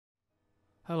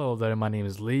Hello there, my name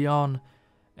is Leon,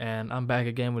 and I'm back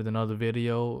again with another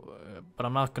video, but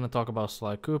I'm not gonna talk about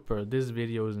Sly Cooper. This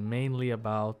video is mainly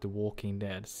about The Walking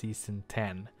Dead Season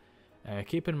 10.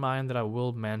 Keep in mind that I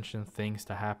will mention things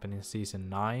that happen in Season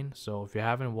 9, so if you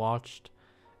haven't watched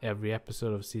every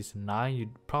episode of Season 9, you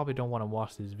probably don't want to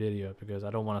watch this video, because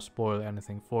I don't want to spoil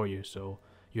anything for you, so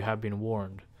you have been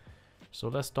warned. So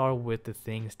let's start with the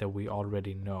things that we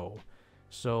already know.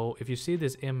 So if you see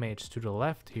this image to the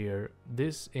left here,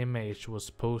 this image was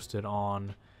posted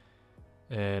on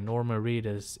Norman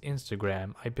Reedus'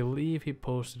 Instagram. I believe he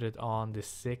posted it on the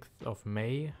 6th of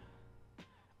May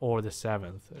or the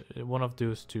 7th, one of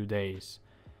those 2 days.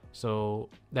 So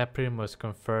that pretty much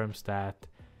confirms that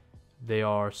they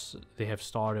have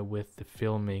started with the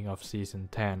filming of season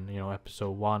 10,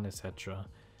 episode 1, etc.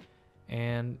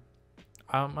 And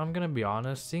I'm gonna be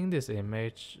honest, seeing this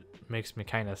image makes me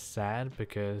kind of sad,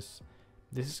 because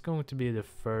this is going to be the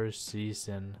first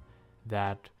season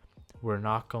that we're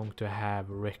not going to have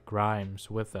Rick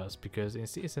Grimes with us, because in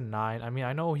season 9, I mean,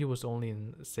 I know he was only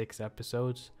in 6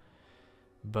 episodes,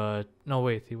 but no,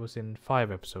 wait, he was in 5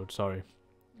 episodes, sorry,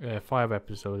 5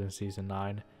 episodes in season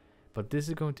 9, but this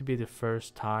is going to be the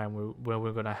first time where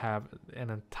we're gonna have an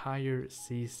entire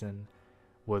season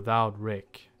without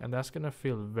Rick, and that's gonna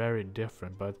feel very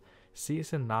different. But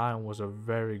season 9 was a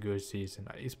very good season.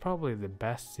 It's probably the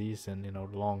best season in a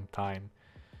long time,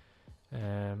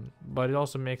 but it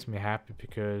also makes me happy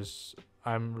because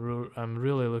I'm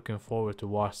really looking forward to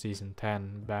watch season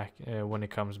 10 back when it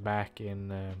comes back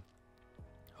in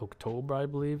October, I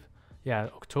believe. Yeah,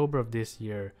 October of this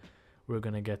year we're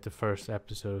gonna get the first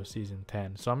episode of season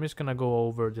 10. So I'm just gonna go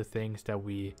over the things that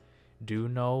we do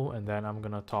know, and then I'm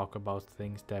gonna talk about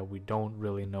things that we don't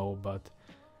really know, but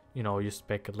just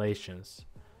speculations.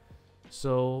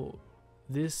 So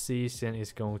this season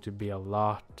is going to be a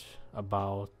lot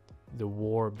about the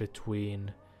war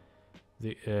between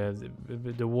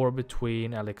the war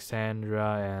between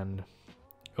Alexandra and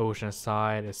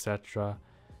Oceanside, etc.,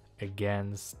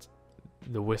 against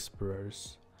the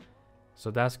Whisperers.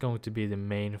 So that's going to be the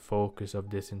main focus of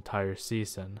this entire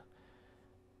season.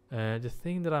 The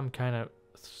thing that I'm kind of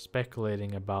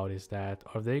speculating about is that,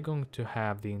 are they going to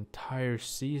have the entire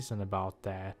season about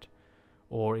that,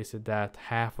 or is it that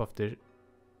half of the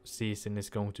season is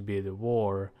going to be the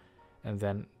war, and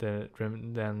then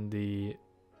the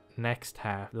next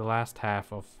half, the last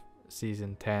half of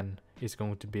season 10 is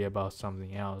going to be about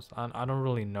something else? I don't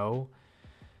really know.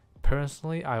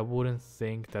 Personally, I wouldn't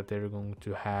think that they're going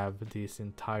to have this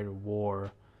entire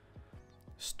war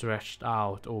stretched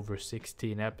out over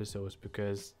 16 episodes,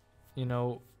 because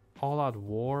All Out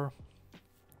War,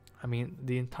 I mean,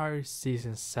 the entire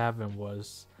season 7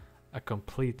 was a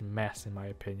complete mess in my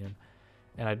opinion,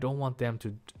 and I don't want them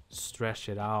to stretch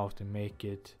it out and make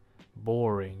it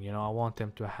boring. I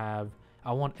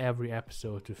want every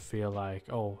episode to feel like,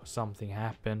 oh, something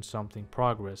happened, something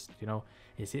progressed.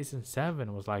 In season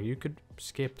 7 was like you could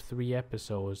skip 3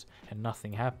 episodes and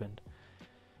nothing happened.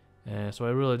 So I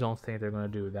really don't think they're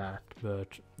going to do that,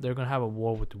 but they're going to have a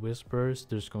war with the Whispers.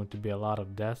 There's going to be a lot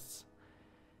of deaths.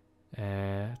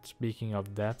 Speaking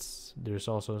of deaths, there's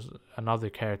also another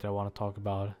character I want to talk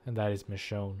about, and that is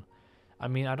Michonne. I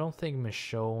mean, I don't think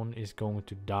Michonne is going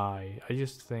to die. I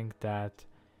just think that,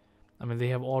 they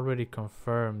have already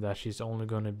confirmed that she's only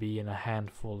going to be in a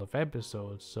handful of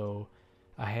episodes, so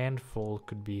a handful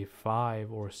could be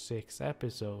 5 or 6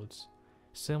 episodes.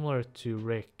 Similar to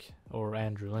Rick or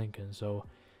Andrew Lincoln. So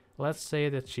let's say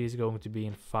that she's going to be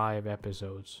in 5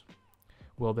 episodes.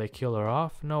 Will they kill her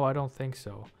off? No, I don't think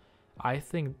so. I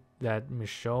think that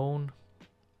Michonne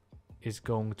is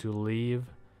going to leave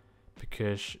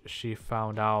because she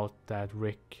found out that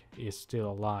Rick is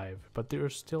still alive. But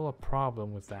there's still a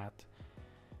problem with that.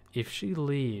 If she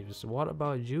leaves, what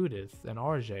about Judith and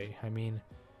RJ?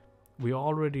 We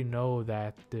already know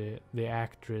that the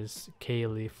actress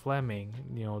Kaylee Fleming,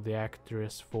 the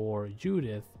actress for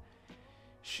Judith,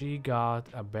 she got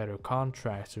a better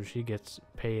contract, so she gets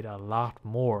paid a lot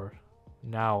more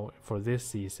now for this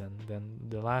season than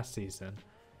the last season.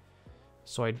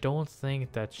 So I don't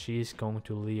think that she's going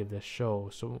to leave the show.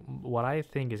 So what I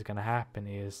think is gonna happen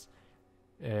is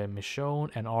Michonne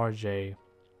and RJ,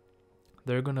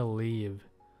 they're gonna leave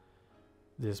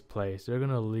this place. They're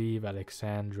gonna leave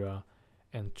Alexandra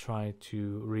and try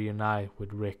to reunite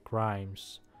with Rick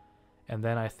Grimes, and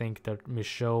then I think that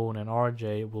Michonne and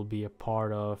RJ will be a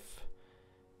part of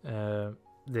the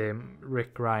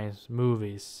Rick Grimes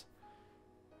movies.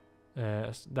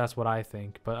 That's what I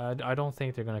think, but I don't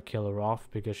think they're gonna kill her off,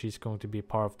 because she's going to be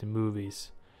part of the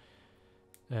movies.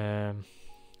 Then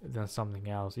something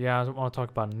else. Yeah, I want to talk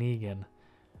about Negan.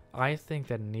 I think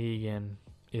that Negan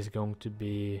is going to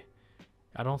be...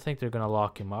 I don't think they're gonna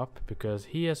lock him up, because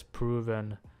he has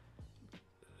proven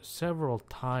several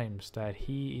times that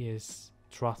he is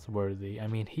trustworthy. I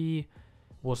mean, he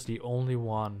was the only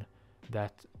one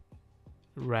that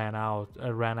ran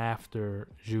after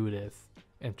Judith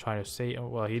and tried to save...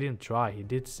 well, he didn't try, he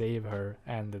did save her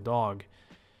and the dog.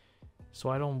 So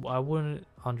I wouldn't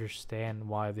understand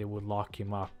why they would lock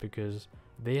him up, because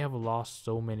they have lost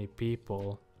so many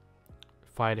people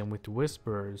fighting with the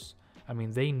Whisperers. I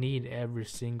mean, they need every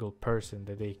single person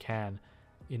that they can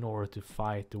in order to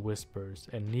fight the Whisperers,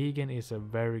 and Negan is a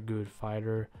very good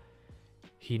fighter.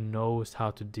 He knows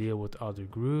how to deal with other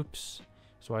groups,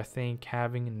 so I think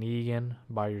having Negan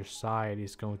by your side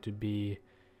is going to be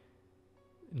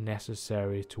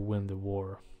necessary to win the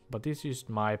war. But this is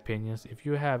my opinions. If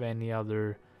you have any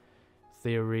other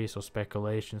theories or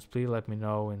speculations, please let me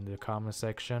know in the comment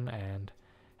section, and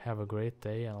have a great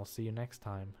day, and I'll see you next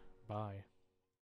time. Bye.